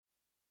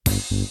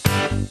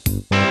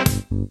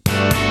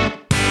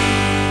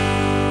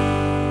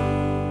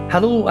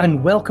Hello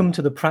and welcome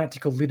to the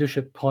Practical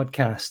Leadership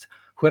Podcast,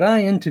 where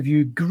I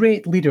interview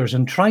great leaders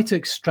and try to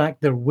extract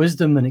their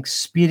wisdom and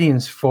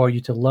experience for you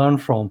to learn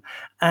from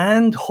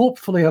and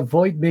hopefully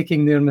avoid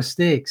making their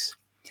mistakes.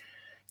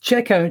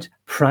 Check out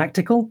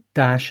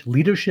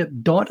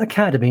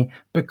practical-leadership.academy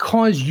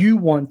because you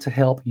want to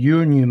help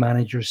your new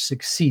managers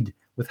succeed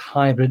with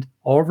hybrid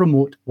or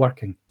remote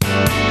working.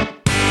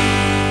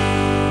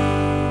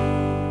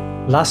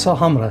 Lasse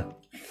Hamre,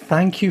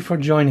 thank you for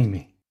joining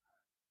me.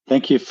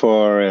 Thank you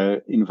for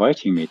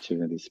inviting me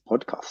to this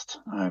podcast.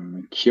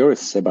 I'm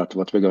curious about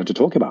what we're going to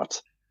talk about.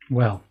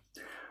 Well,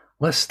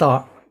 let's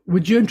start.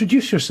 Would you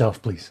introduce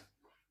yourself, please?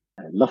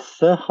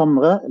 Lasse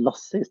Hamre.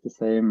 Lasse is the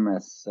same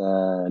as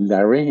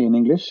Larry in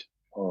English,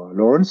 or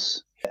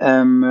Lawrence.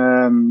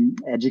 I'm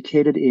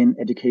educated in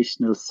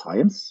educational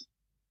science,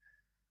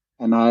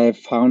 and I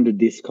founded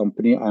this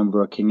company I'm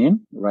working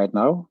in right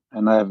now.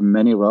 And I have had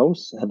many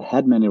roles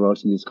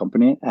in this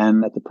company,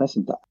 and at the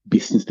present,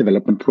 business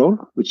development role,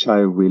 which I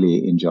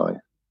really enjoy.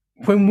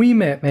 When we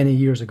met many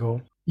years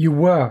ago, you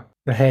were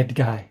the head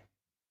guy.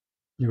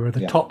 You were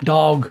the top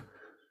dog.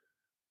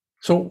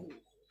 So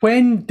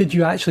when did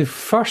you actually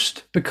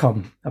first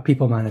become a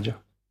people manager?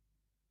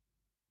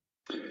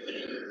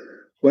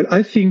 Well,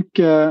 I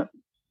think I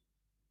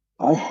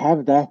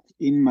have that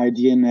in my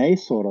DNA,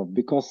 sort of,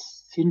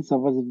 because since I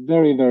was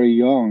very, very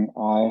young,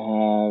 I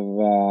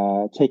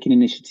have taken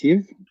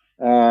initiative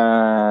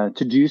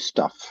to do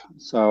stuff.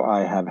 So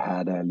I have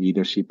had a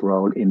leadership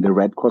role in the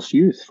Red Cross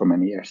Youth for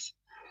many years,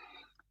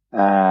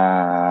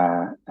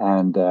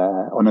 and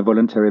on a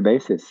voluntary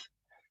basis.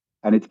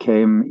 And it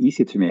came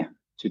easy to me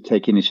to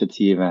take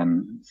initiative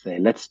and say,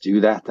 let's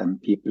do that.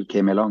 And people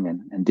came along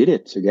and did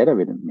it together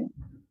with me.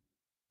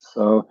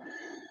 So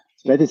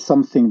that is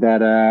something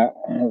that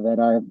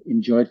I've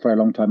enjoyed for a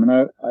long time,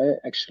 and I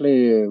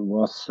actually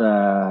was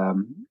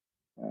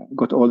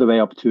got all the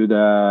way up to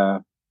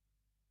the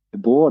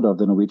board of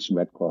the Norwegian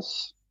Red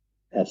Cross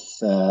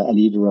as a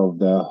leader of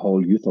the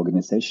whole youth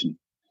organization.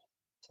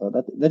 So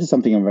that is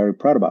something I'm very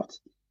proud about.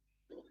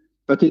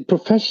 But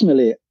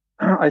professionally,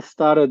 I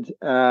started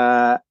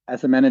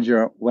as a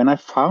manager when I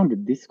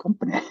founded this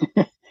company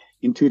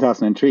in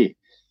 2003.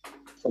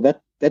 So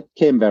that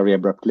came very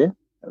abruptly.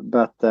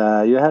 But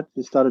you have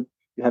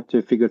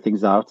to figure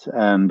things out,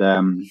 and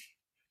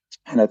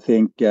I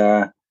think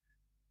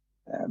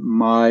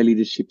my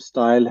leadership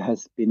style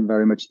has been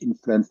very much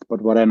influenced by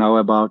what I know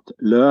about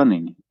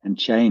learning and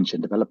change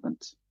and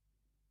development.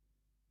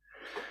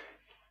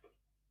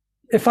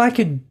 If I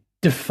could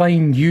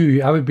define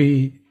you,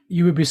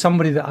 you would be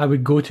somebody that I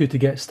would go to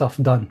get stuff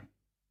done.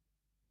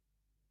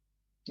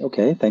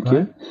 Okay, thank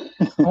you.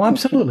 Oh,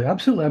 absolutely. I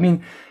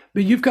mean,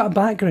 but you've got a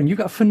background. You've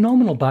got a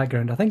phenomenal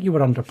background. I think you were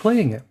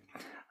underplaying it.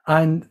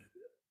 And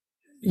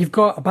you've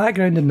got a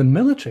background in the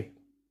military.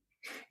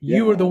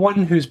 You were the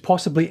one who's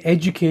possibly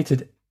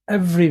educated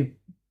every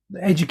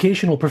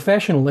educational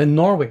professional in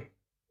Norway.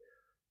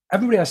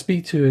 Everybody I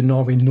speak to in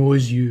Norway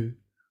knows you.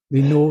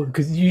 They know,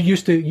 because you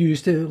used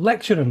to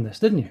lecture on this,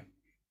 didn't you?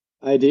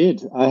 I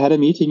did. I had a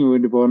meeting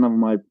with one of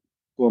my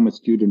former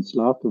students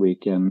last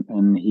week,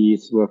 and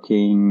he's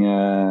working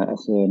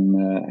as a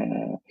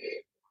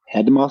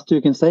headmaster,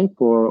 you can say,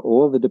 for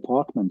all the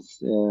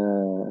departments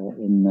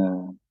in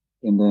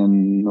the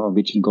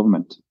Norwegian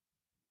government.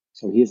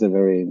 So he has a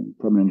very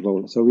prominent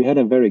role. So we had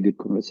a very good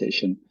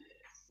conversation.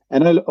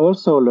 And I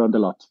also learned a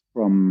lot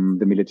from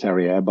the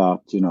military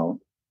about,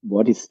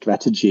 what is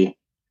strategy,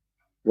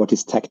 what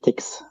is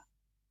tactics.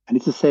 And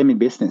it's the same in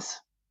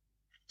business.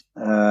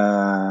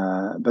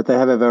 But they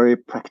have a very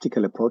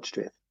practical approach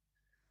to it.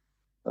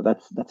 So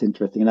that's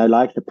interesting. And I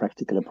like the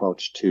practical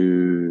approach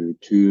to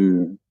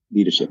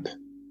leadership.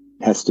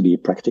 It has to be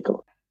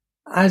practical.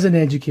 As an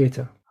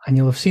educator, and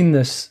you'll have seen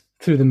this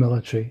through the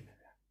military,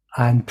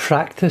 and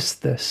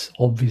practiced this,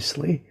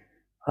 obviously,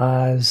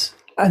 as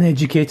an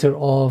educator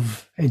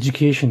of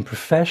education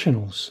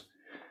professionals,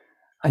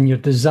 and your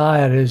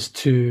desire is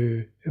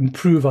to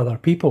improve other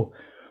people,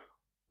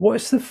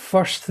 what's the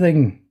first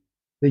thing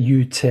that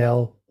you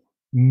tell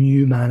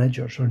new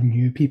managers or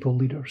new people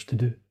leaders to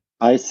do?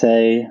 I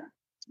say,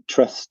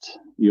 trust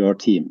your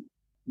team,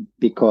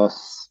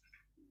 because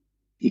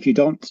if you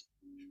don't,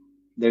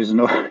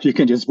 you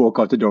can just walk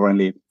out the door and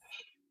leave,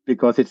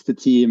 because it's the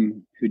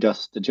team who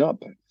does the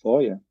job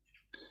for you.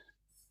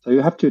 So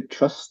you have to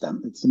trust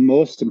them. It's the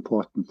most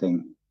important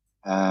thing,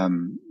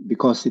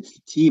 because it's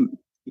the team.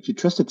 If you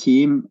trust a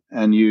team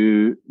and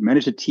you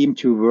manage a team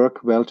to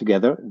work well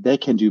together, they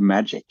can do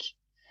magic.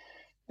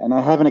 And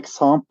I have an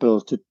example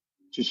to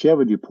share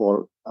with you,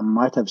 Paul. I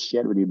might have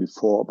shared with you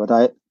before, but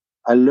I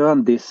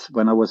learned this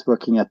when I was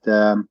working at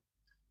the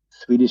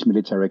Swedish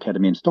Military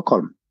Academy in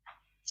Stockholm.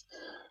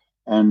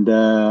 And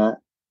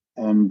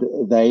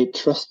they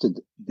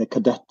trusted the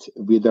cadet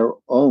with their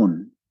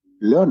own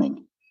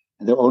learning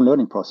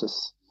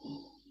process.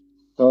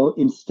 So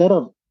instead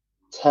of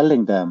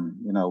telling them,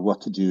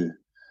 what to do,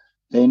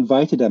 they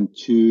invited them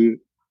to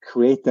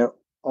create their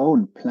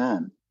own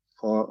plan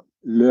for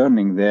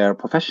learning their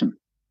profession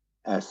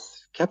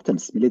as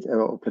captains,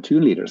 or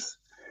platoon leaders.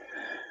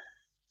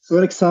 So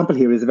an example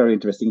here is very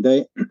interesting.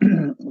 They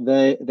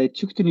they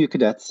took the new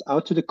cadets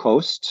out to the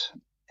coast,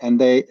 and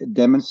they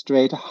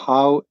demonstrate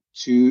how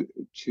to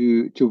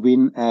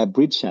win a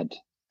bridgehead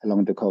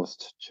along the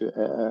coast, to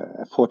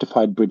a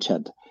fortified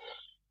bridgehead.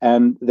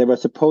 And they were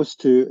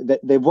supposed to.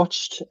 They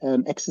watched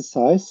an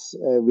exercise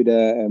with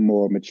a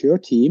more mature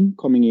team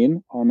coming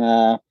in on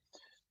a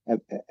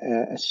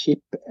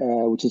ship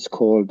which is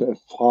called a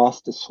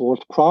fast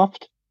assault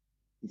craft,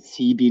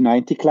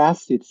 CB-90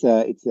 class.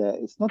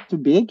 It's not too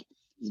big.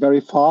 It's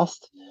very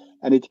fast,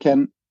 and it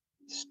can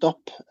stop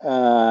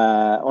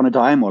on a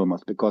dime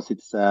almost, because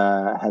it's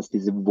has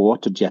these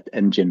water jet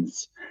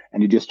engines,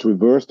 and you just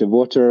reverse the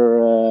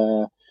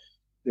water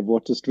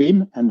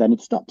stream, and then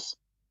it stops.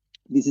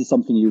 This is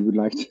something you would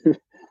like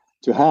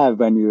to have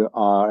when you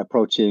are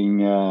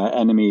approaching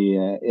enemy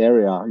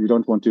area. You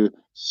don't want to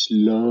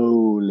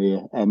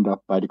slowly end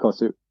up by the coast.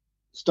 So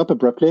stop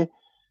abruptly,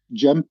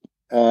 jump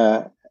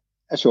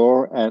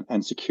ashore,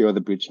 and secure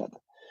the bridgehead.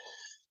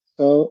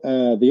 So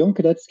the young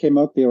cadets came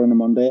out there on a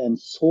Monday and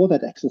saw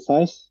that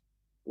exercise,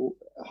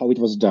 how it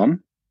was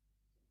done.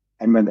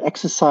 And when the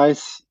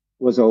exercise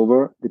was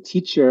over, the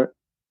teacher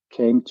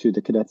came to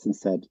the cadets and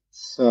said,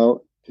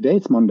 "So today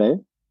it's Monday.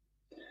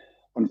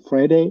 On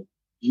Friday,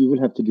 you will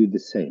have to do the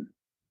same.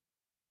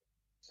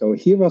 So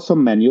here are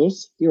some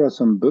manuals, here are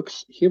some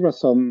books, here are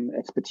some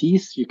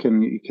expertise. You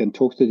can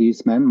talk to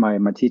these men, my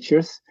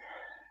teachers.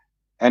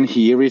 And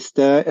here is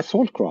the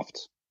assault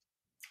craft.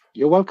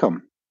 You're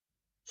welcome.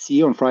 See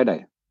you on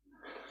Friday."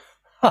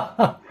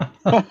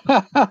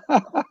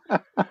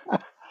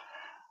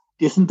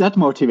 Isn't that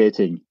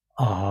motivating?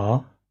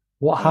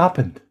 What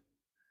happened?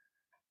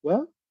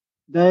 Well,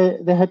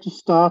 they had to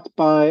start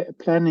by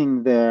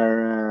planning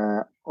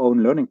their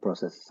own learning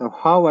process. So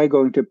how are I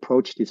going to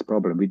approach this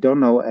problem? We don't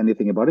know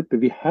anything about it,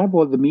 but we have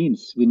all the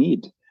means we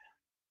need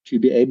to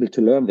be able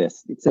to learn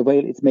this.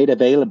 It's made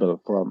available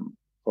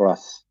for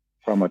us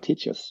from our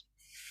teachers.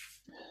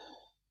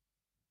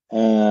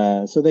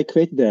 So they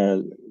created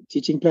their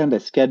teaching plan. They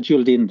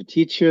scheduled in the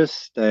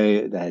teachers.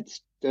 They had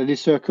study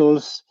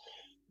circles.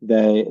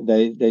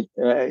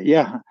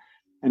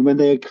 And when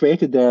they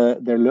created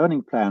their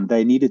learning plan,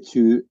 they needed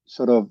to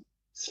sort of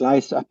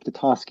slice up the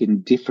task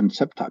in different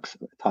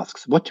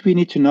subtasks. What do we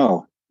need to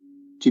know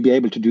to be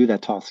able to do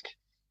that task?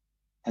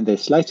 And they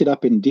sliced it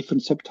up in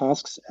different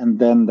subtasks, and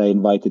then they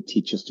invited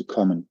teachers to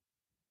come and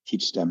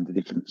teach them the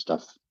different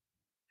stuff.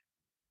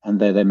 And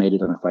they made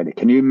it on a Friday.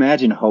 Can you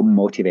imagine how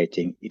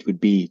motivating it would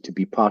be to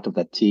be part of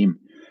that team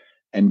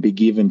and be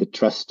given the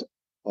trust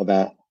of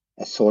a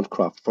assault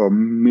craft for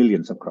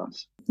millions of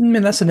crowns? I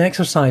mean, that's an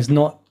exercise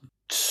not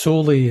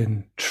solely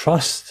in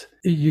trust.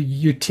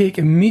 You take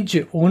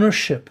immediate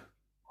ownership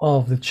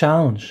of the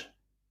challenge,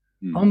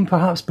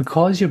 perhaps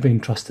because you're being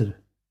trusted.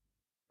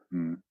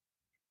 And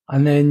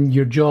then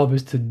your job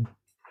is to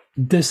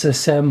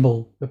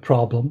disassemble the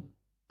problem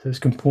to its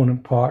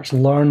component parts,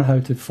 learn how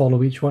to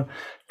follow each one.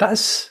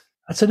 That's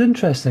an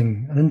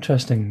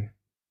interesting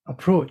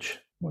approach.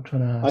 What I'm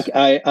trying to ask.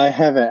 I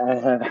have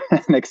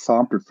an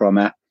example from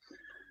a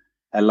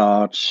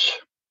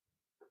large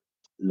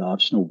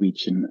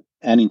Norwegian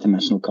and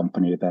international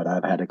company that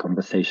I've had a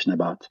conversation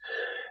about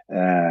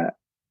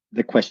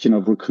the question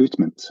of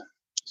recruitment.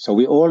 So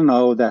we all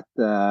know that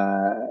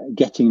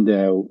getting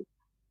the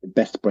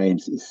best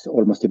brains is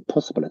almost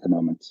impossible at the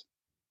moment.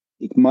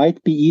 It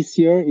might be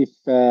easier if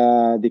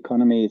the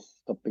economy is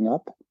stopping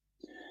up,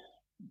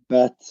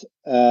 but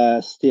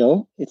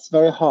still, it's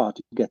very hard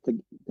to get the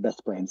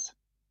best brains.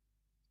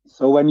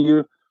 So when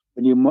you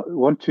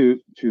want to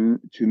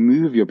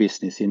move your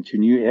business into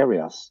new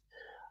areas,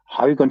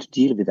 how are you going to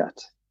deal with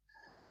that?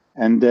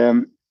 And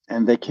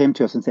they came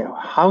to us and said,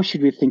 "How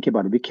should we think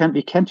about it? We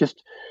can't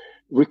just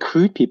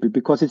recruit people,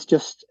 because it's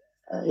just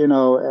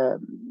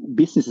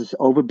businesses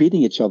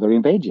overbidding each other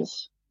in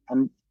wages,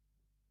 and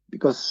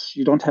because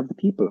you don't have the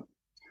people."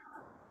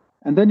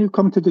 And then you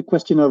come to the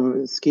question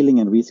of skilling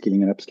and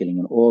reskilling and upskilling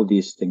and all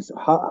these things.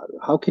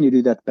 How can you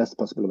do that best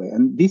possible way?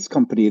 And this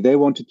company, they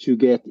wanted to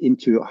get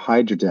into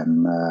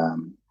hydrogen,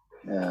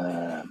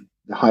 the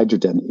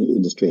hydrogen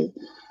industry,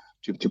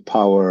 to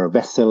power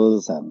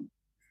vessels and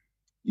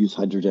use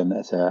hydrogen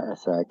as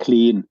a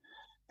clean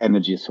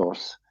energy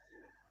source.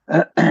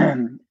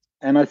 And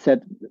I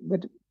said,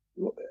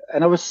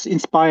 and I was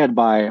inspired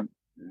by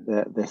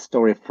the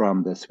story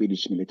from the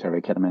Swedish military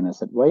academy. And I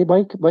said, why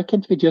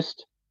can't we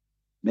just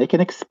make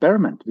an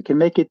experiment? We can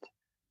make it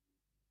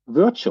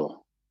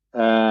virtual,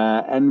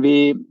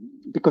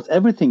 because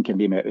everything can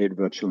be made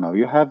virtual now.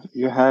 You have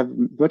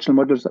virtual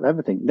models of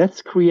everything.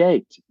 Let's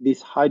create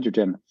this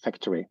hydrogen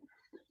factory,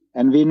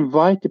 and we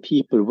invite the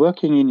people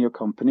working in your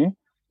company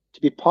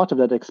to be part of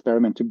that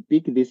experiment, to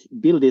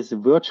build this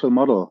virtual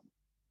model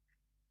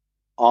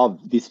of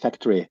this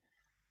factory,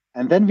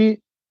 and then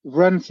we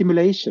run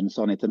simulations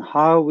on it. And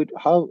how would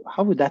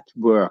that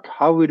work?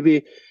 How would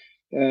we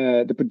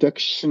the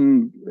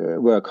production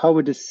work? How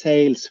would the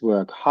sales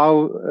work?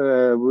 How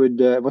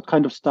what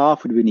kind of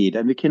staff would we need?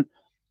 And we can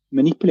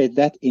manipulate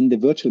that in the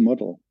virtual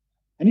model.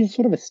 And it's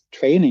sort of a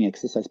training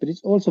exercise, but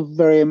it's also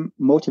very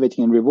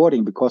motivating and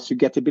rewarding because you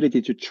get the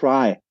ability to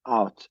try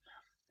out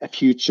a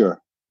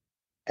future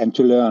and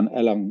to learn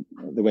along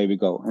the way we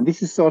go. And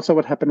this is also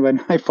what happened when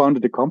I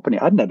founded the company.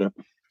 I've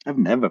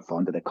never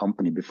founded a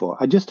company before.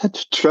 I just had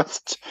to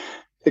trust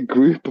a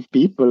group of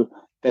people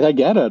that I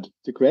gathered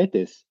to create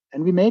this,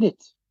 and we made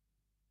it.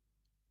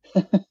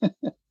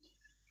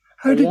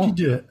 How did you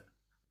do it?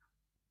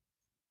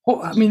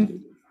 Well, I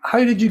mean, how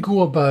did you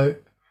go about?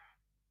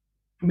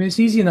 I mean, it's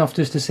easy enough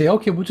just to say,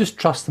 okay, we'll just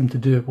trust them to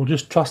do it. We'll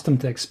just trust them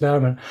to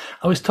experiment.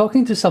 I was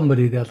talking to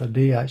somebody the other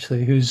day,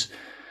 actually, whose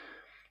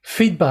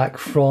feedback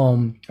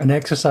from an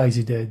exercise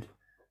he did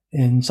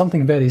in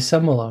something very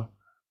similar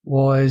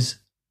was,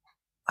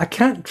 I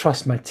can't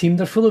trust my team.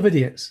 They're full of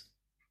idiots.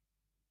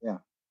 Yeah.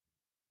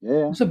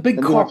 It was a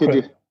big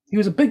corporate. He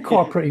was a big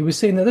corporate. He was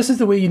saying that this is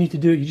the way you need to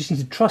do it. You just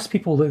need to trust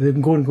people that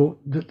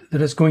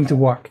that it's going to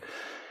work.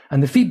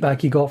 And the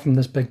feedback he got from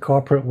this big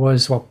corporate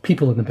was, well,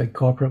 people in the big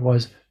corporate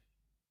was,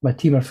 my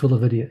team are full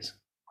of idiots.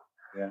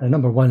 Yeah. And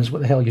number one is,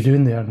 what the hell are you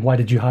doing there? And why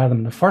did you hire them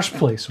in the first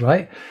place,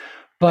 right?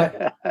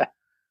 But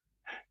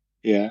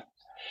yeah.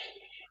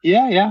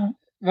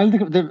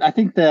 Well, I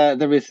think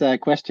there is a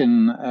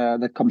question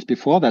that comes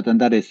before that, and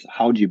that is,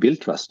 how do you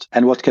build trust?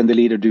 And what can the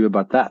leader do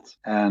about that?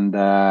 And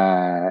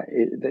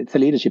it's a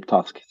leadership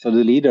task. So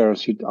the leader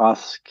should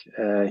ask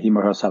him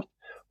or herself,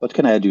 what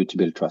can I do to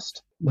build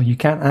trust? Well, you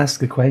can't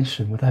ask the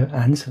question without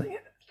answering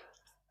it.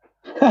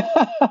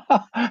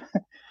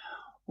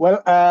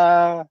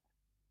 Well,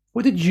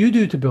 what did you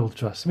do to build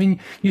trust? I mean,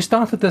 you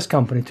started this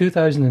company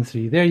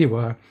 2003. There you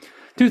were.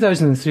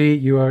 2003,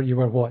 you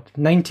were what?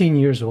 19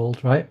 years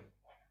old, right?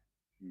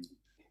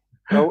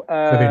 So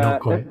maybe not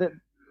quite.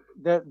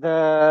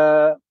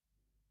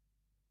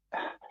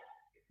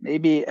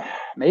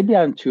 Maybe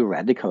I'm too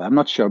radical. I'm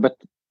not sure. But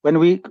when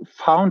we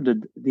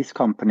founded this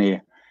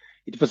company,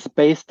 it was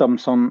based on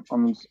some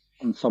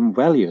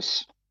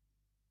values.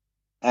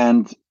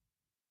 And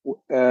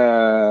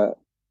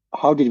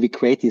how did we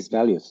create these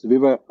values? We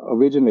were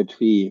originally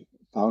 3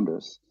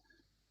 founders.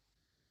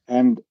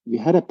 And we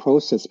had a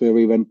process where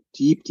we went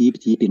deep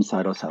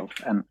inside ourselves.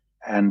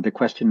 And the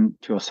question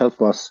to ourselves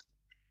was,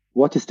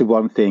 what is the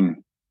one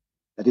thing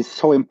that is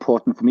so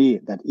important for me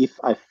that if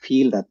I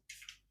feel that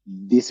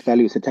this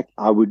value is attacked,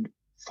 I would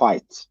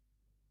fight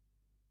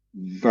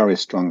very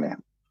strongly?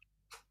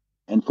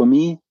 And for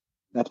me,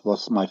 that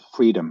was my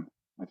freedom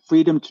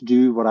to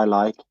do what I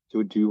like,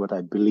 to do what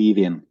I believe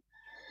in.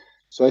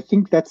 So I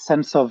think that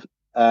sense of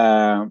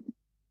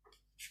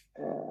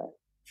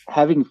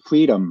having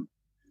freedom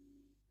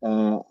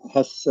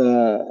has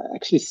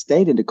actually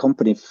stayed in the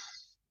company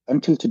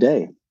until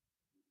today.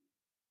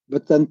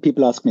 But then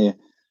people ask me,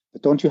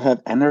 but don't you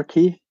have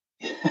anarchy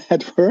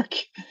at work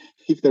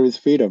if there is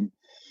freedom?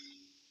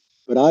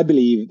 But I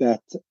believe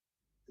that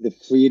the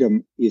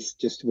freedom is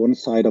just one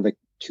side of a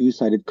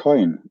two-sided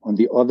coin. On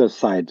the other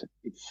side,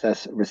 it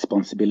says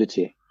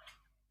responsibility,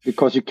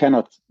 because you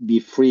cannot be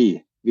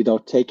free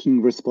without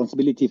taking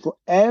responsibility for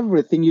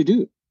everything you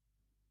do.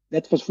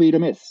 That's what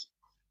freedom is.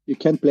 You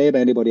can't blame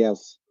anybody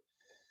else.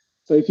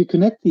 So if you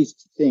connect these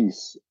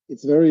things,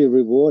 it's very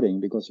rewarding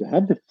because you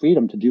have the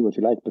freedom to do what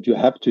you like, but you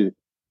have to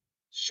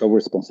show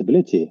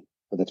responsibility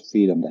for that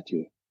freedom that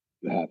you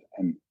have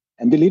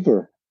and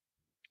deliver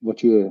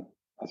what you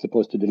are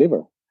supposed to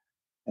deliver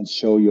and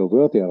show you're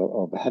worthy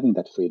of having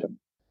that freedom.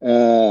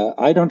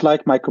 I don't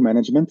like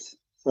micromanagement,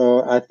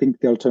 so I think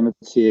the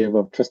alternative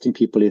of trusting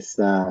people is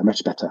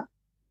much better.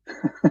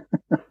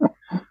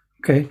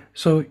 Okay,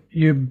 so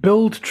you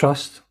build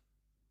trust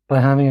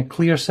by having a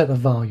clear set of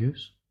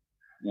values.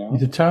 Yeah. You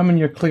determine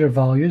your clear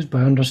values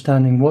by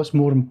understanding what's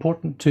more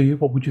important to you,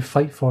 what would you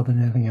fight for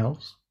than anything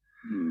else,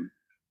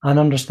 and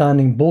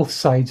understanding both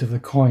sides of the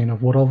coin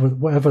of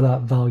whatever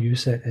that value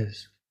set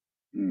is.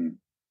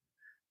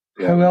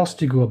 Yeah. How else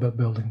do you go about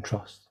building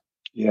trust?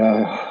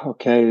 Yeah,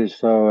 okay,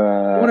 so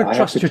you want to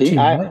trust your team,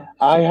 right?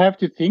 I have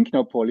to think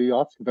now, Paul. You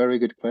ask very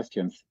good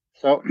questions.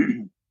 So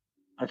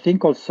I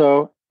think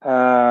also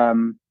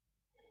to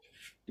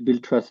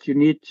build trust, you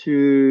need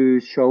to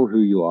show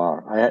who you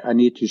are. I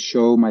need to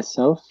show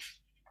myself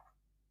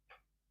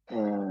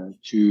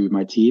to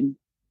my team,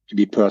 to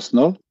be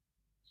personal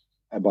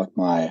about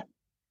my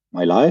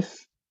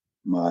life,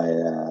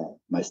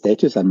 my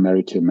status. I'm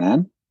married to a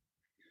man,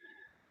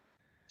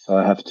 so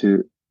I have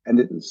to. And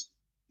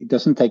it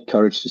doesn't take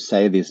courage to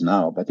say this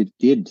now, but it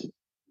did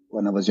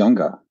when I was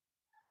younger.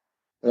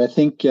 But I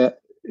think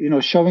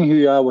showing who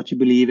you are, what you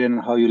believe in,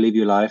 how you live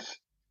your life,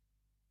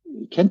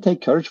 it can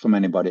take courage from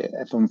anybody,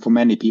 from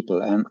many people,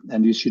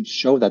 and you should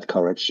show that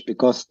courage,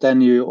 because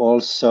then you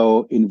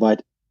also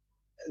invite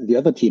the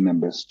other team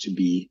members to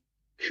be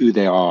who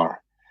they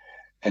are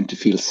and to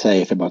feel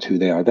safe about who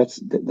they are. That's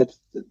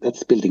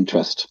building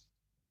trust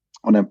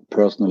on a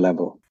personal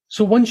level.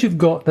 So once you've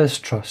got this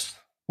trust,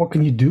 what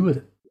can you do with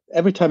it?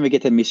 Every time we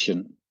get a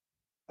mission,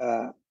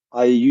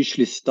 I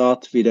usually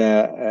start with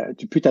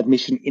to put that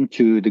mission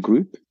into the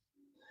group.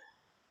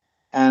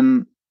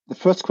 And the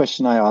first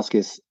question I ask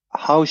is,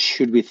 how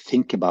should we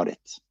think about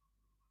it?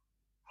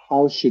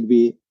 how should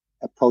we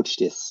approach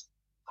this?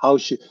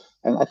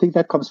 And I think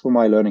that comes from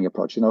my learning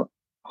approach.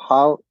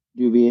 How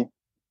do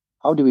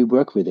we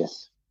work with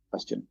this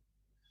question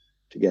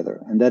together?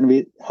 And then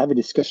we have a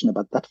discussion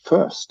about that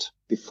first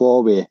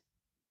before we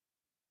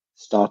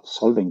start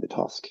solving the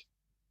task.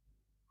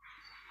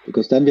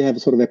 Because then we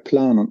have sort of a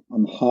plan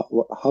on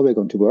how we're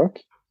going to work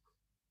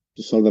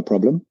to solve a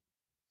problem.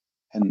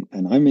 And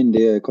I'm in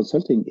the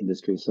consulting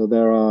industry, so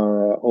there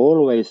are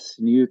always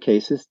new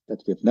cases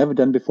that we've never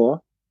done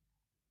before.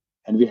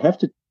 And we have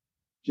to,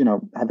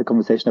 have a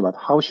conversation about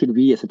how should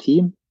we as a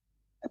team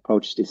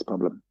approach this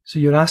problem. So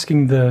you're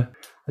asking the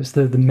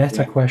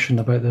meta question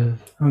about the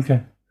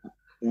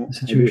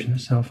situation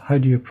itself. How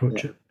do you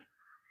approach it?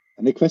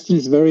 And the question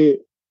is very,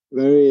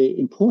 very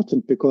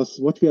important, because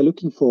what we are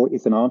looking for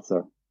is an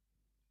answer.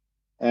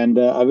 And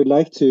I would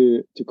like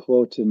to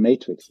quote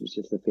Matrix, which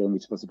is a film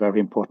which was very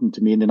important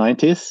to me in the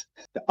 90s.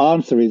 The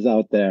answer is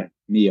out there,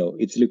 Neo.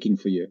 It's looking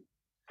for you.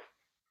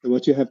 So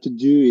what you have to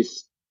do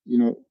is,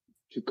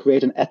 to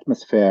create an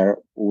atmosphere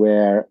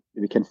where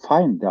we can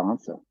find the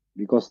answer,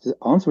 because the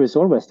answer is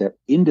always there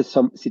in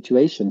some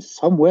situation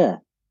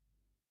somewhere.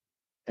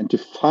 And to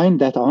find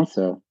that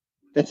answer,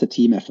 that's a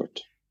team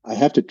effort. I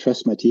have to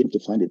trust my team to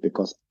find it,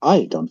 because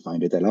I don't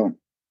find it alone.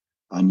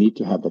 I need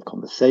to have that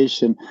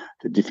conversation,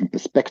 the different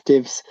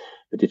perspectives,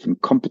 the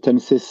different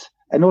competencies,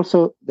 and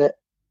also the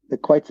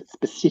quite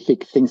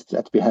specific things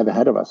that we have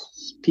ahead of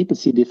us. People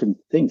see different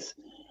things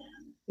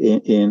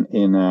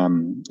in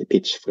a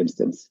pitch, for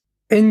instance.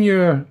 In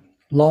your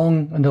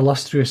long and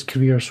illustrious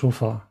career so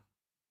far,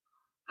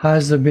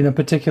 has there been a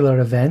particular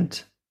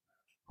event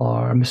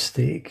or a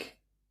mistake,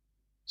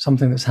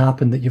 something that's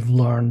happened that you've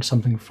learned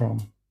something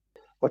from?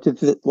 What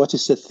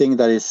is the thing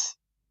that is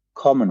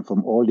common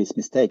from all these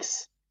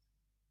mistakes?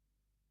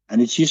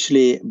 And it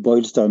usually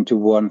boils down to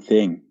one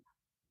thing,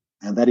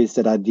 and that is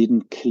that I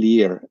didn't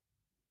clear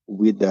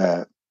with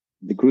the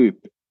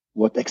group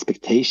what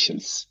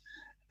expectations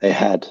they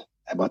had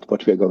about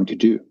what we are going to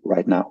do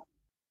right now.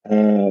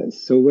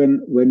 So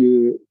when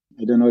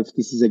I don't know if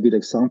this is a good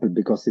example,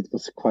 because it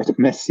was quite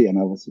messy and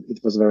it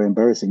was very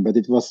embarrassing, but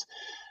it was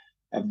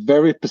a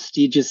very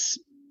prestigious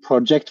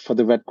project for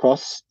the Red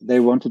Cross. They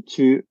wanted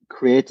to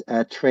create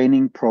a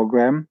training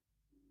program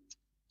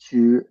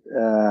to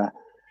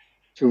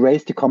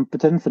raise the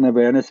competence and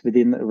awareness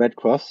within Red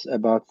Cross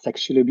about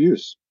sexual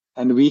abuse.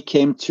 And we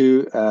came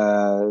to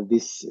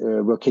this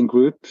working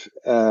group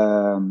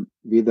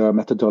with a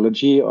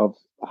methodology of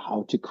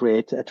how to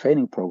create a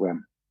training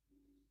program.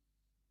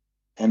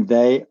 And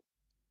they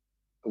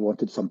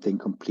wanted something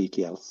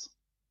completely else.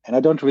 And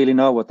I don't really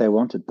know what they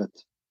wanted, but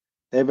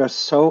they were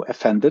so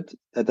offended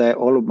that they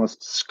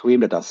almost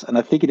screamed at us. And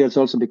I think it is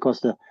also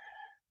because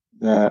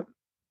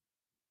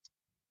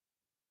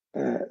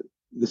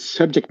the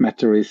subject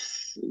matter is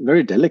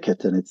very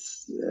delicate, and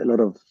it's a lot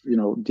of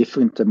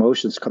different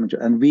emotions coming to,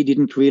 and we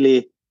didn't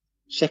really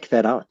check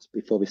that out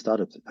before we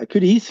started. I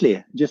could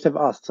easily just have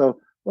asked, so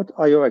what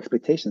are your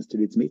expectations to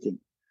this meeting?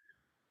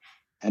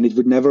 And it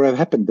would never have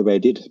happened the way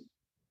it did. It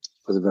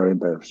was very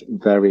embarrassing,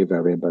 very,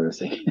 very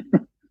embarrassing.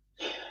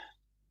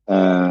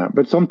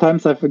 But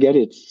sometimes I still forget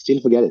it,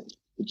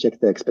 to check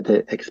the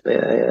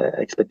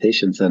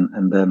expectations,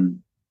 and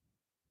then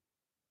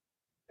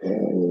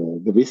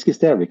the risk is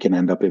there. We can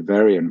end up in a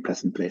very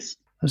unpleasant place.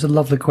 There's a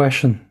lovely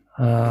question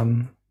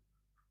that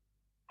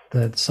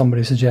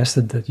somebody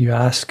suggested that you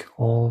ask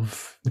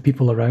of the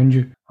people around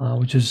you,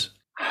 which is,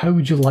 how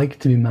would you like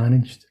to be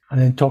managed? And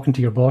then talking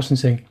to your boss and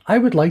saying, I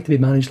would like to be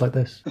managed like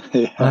this.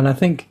 Yeah. And I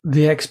think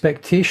the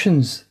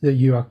expectations that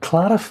you are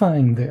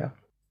clarifying there,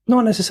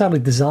 not necessarily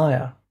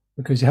desire,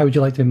 because how would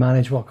you like to be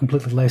managed? Well,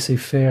 completely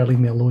laissez-faire, leave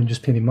me alone,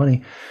 just pay me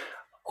money.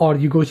 Or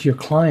you go to your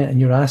client and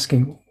you're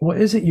asking,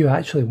 what is it you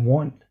actually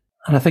want?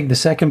 And I think the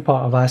second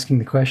part of asking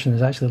the question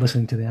is actually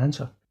listening to the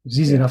answer. It's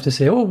easy enough to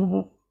say,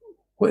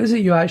 what is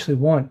it you actually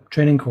want?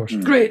 Training course.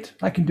 Great,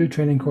 I can do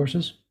training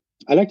courses.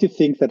 I like to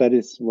think that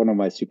is one of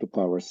my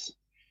superpowers,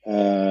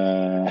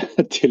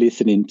 to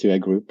listen into a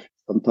group.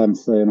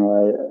 Sometimes,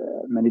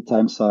 many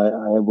times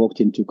I walked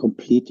into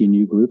completely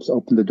new groups,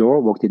 opened the door,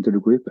 walked into the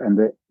group, and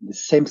the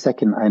same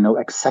second I know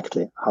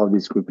exactly how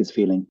this group is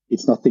feeling.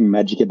 It's nothing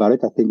magic about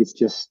it. I think it's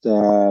just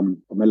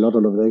from a lot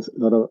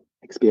of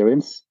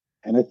experience.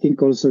 And I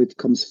think also it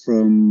comes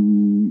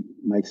from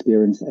my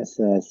experience as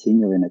a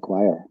singer in a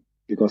choir,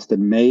 because the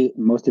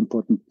most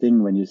important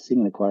thing when you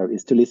sing in a choir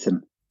is to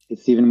listen.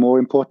 It's even more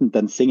important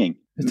than singing.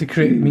 It's to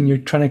create. You're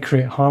trying to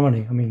create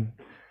harmony. I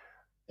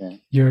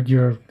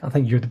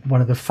think you're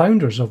one of the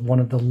founders of one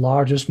of the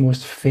largest,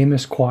 most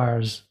famous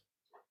choirs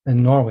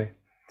in Norway.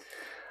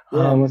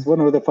 I was one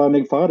of the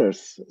founding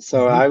fathers.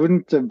 So I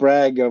wouldn't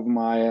brag of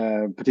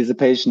my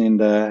participation in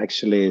the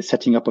actually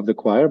setting up of the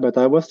choir, but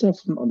I was there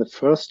on the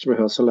first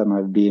rehearsal, and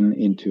I've been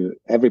into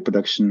every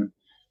production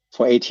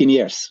for 18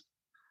 years.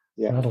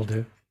 Yeah, that'll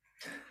do.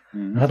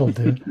 That'll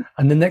do.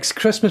 And the next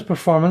Christmas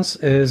performance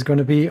is going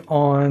to be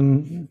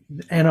on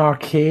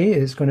NRK.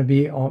 It's going to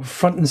be on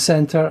front and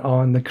center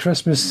on the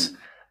Christmas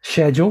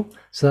schedule.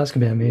 So that's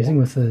going to be amazing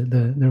with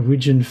the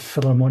Norwegian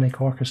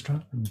Philharmonic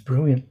Orchestra.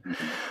 Brilliant.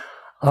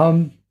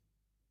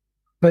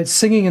 But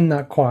singing in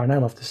that choir, and I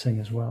love to sing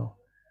as well,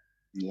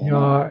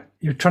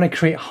 you're trying to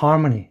create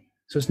harmony.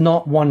 So it's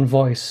not one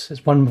voice,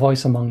 it's one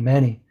voice among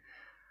many.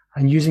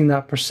 And using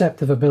that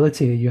perceptive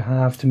ability you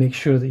have to make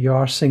sure that you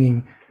are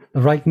singing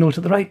the right note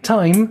at the right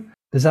time,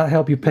 does that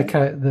help you pick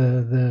out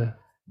the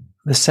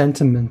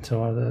sentiment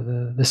or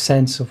the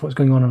sense of what's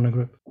going on in a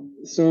group?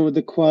 So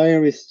the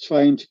choir is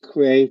trying to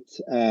create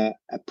a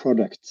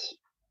product,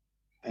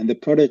 and the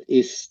product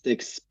is the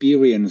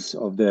experience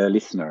of the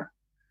listener,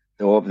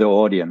 of the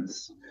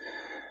audience,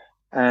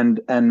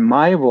 and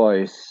my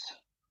voice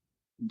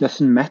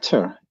doesn't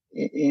matter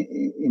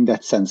in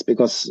that sense,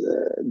 because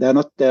they're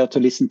not there to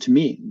listen to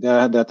me,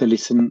 they're there to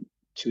listen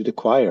to the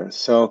choir.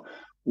 So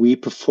we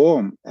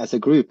perform as a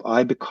group.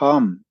 I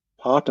become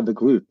part of the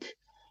group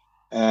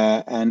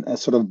and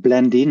sort of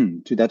blend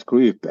in to that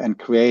group and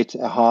create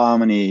a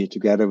harmony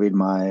together with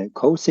my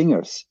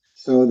co-singers.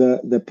 So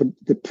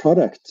the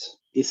product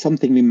is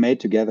something we made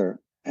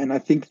together. And I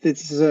think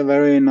this is a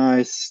very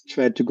nice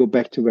thread to go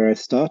back to where I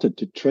started,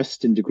 to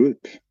trust in the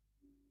group.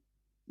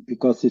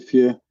 Because if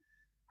you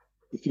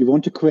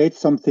want to create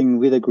something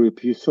with a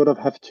group, you sort of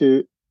have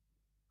to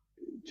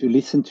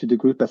listen to the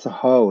group as a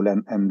whole,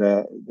 and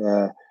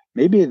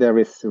maybe there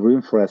is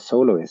room for a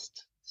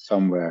soloist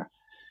somewhere,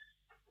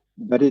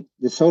 but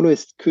the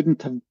soloist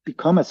couldn't have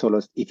become a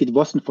soloist if it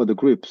wasn't for the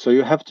group. So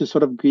you have to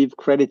sort of give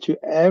credit to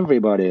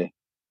everybody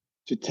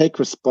to take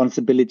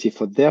responsibility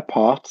for their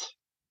part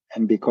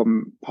and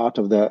become part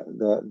of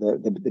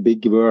the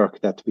big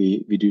work that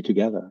we do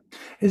together.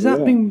 Is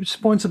that being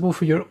responsible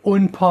for your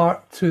own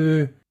part,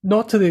 to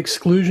not to the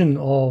exclusion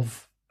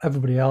of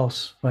everybody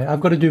else, right?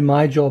 I've got to do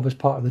my job as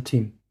part of the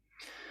team.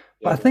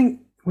 But I think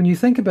when you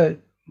think about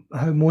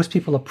how most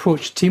people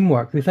approach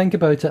teamwork, they think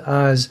about it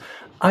as,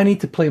 I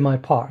need to play my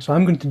part. So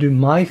I'm going to do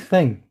my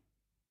thing.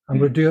 I'm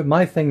going to do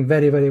my thing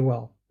very, very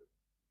well.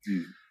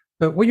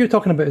 But what you're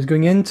talking about is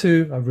going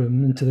into a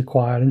room, into the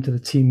choir, into the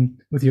team,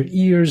 with your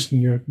ears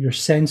and your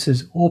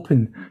senses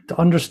open to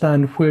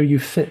understand where you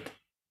fit.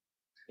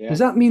 Does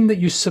that mean that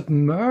you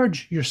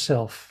submerge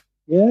yourself?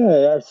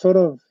 Yeah, I sort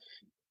of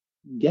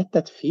get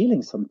that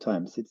feeling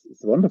sometimes.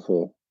 It's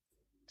wonderful.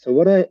 So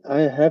what I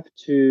have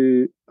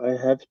to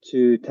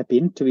tap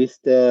into is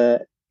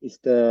the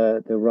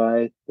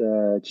right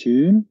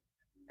tune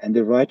and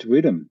the right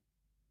rhythm,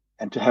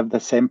 and to have the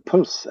same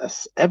pulse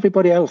as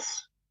everybody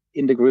else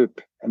in the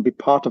group and be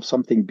part of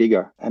something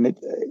bigger. And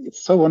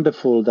it's so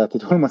wonderful that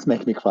it almost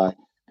makes me cry.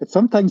 But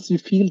sometimes you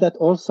feel that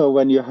also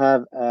when you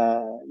have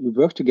you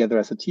work together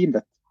as a team,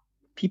 that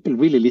people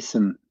really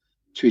listen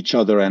to each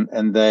other,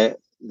 and they're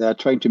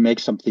trying to make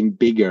something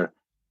bigger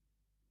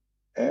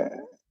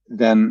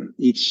than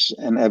each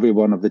and every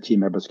one of the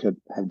team members could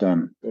have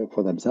done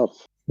for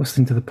themselves.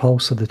 Listening to the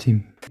pulse of the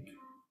team.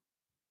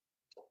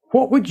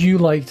 What would you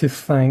like to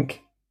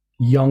thank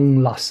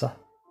young Lasse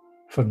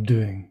for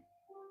doing?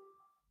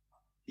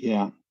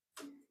 Yeah.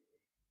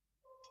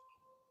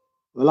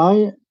 Well,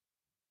 I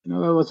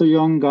was a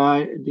young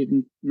guy,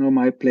 didn't know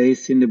my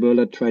place in the world.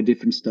 I tried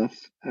different stuff,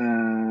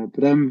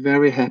 but I'm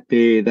very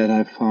happy that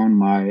I found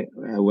my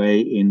way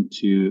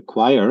into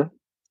choir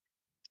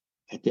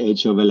at the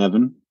age of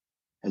 11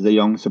 as a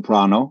young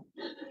soprano.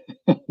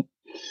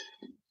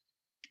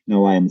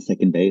 Now I am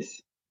second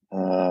bass,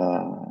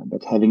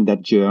 but having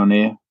that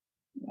journey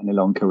and a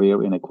long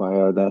career in a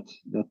choir, that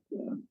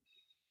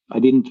I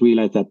didn't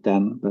realize that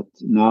then, but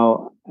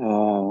now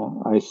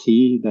I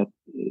see that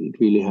it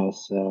really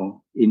has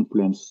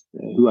influenced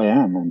who I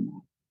am and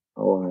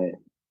how I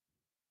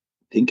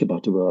think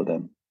about the world,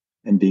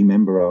 and being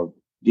member of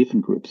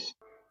different groups.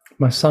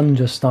 My son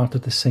just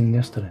started to sing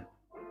yesterday.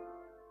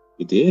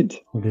 He did?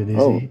 He did. He's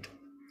 8.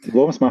 It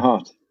warms my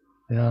heart.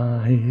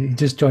 Yeah, he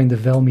just joined the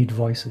Velmead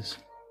Voices,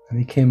 and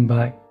he came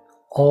back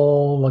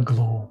all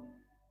aglow.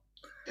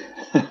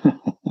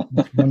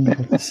 It's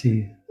wonderful to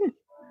see.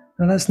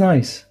 And that's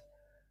nice.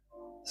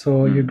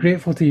 So you're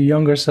grateful to your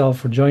younger self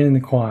for joining the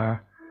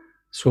choir,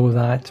 so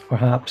that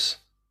perhaps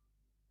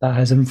that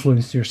has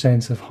influenced your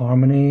sense of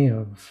harmony,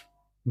 of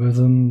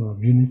rhythm,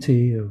 of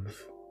unity,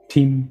 of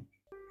team.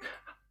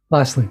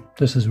 Lastly,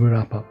 just as we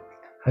wrap up,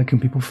 how can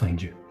people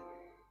find you?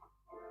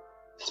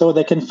 So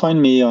they can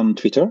find me on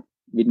Twitter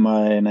with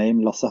my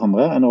name, Lasse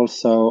Hamre, and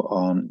also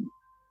on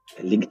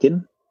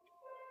LinkedIn.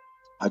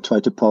 I try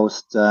to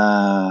post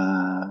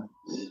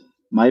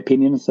my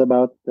opinions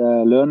about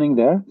learning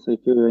there. So if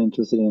you're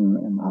interested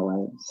in how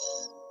I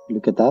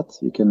look at that,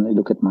 you can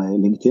look at my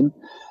LinkedIn.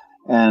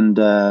 And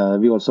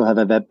we also have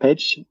a web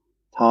page,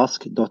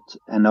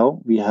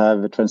 TASK.NO. We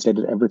have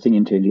translated everything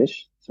into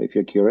English. So if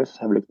you're curious,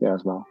 have a look there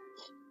as well.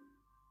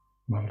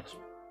 Marvelous.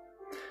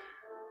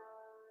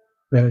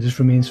 Then it just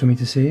remains for me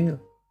to say,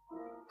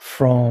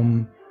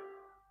 from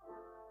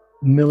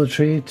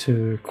military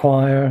to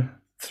choir,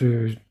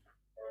 through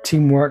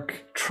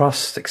teamwork,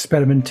 trust,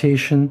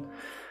 experimentation,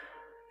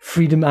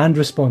 freedom and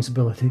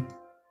responsibility,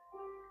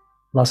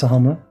 Lasse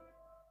Hamre,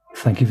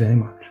 thank you very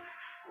much.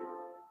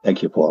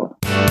 Thank you, Paul.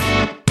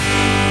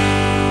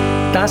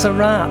 That's a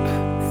wrap.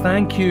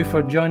 Thank you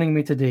for joining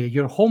me today.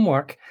 Your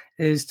homework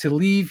is to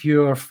leave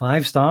your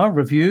 5-star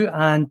review,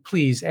 and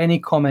please, any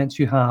comments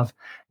you have,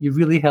 you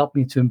really help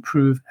me to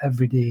improve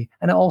every day,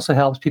 and it also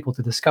helps people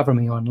to discover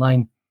me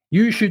online.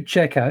 You should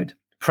check out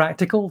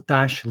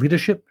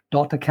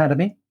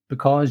practical-leadership.academy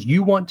because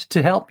you want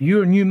to help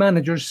your new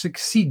managers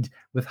succeed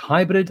with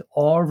hybrid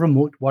or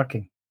remote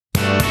working.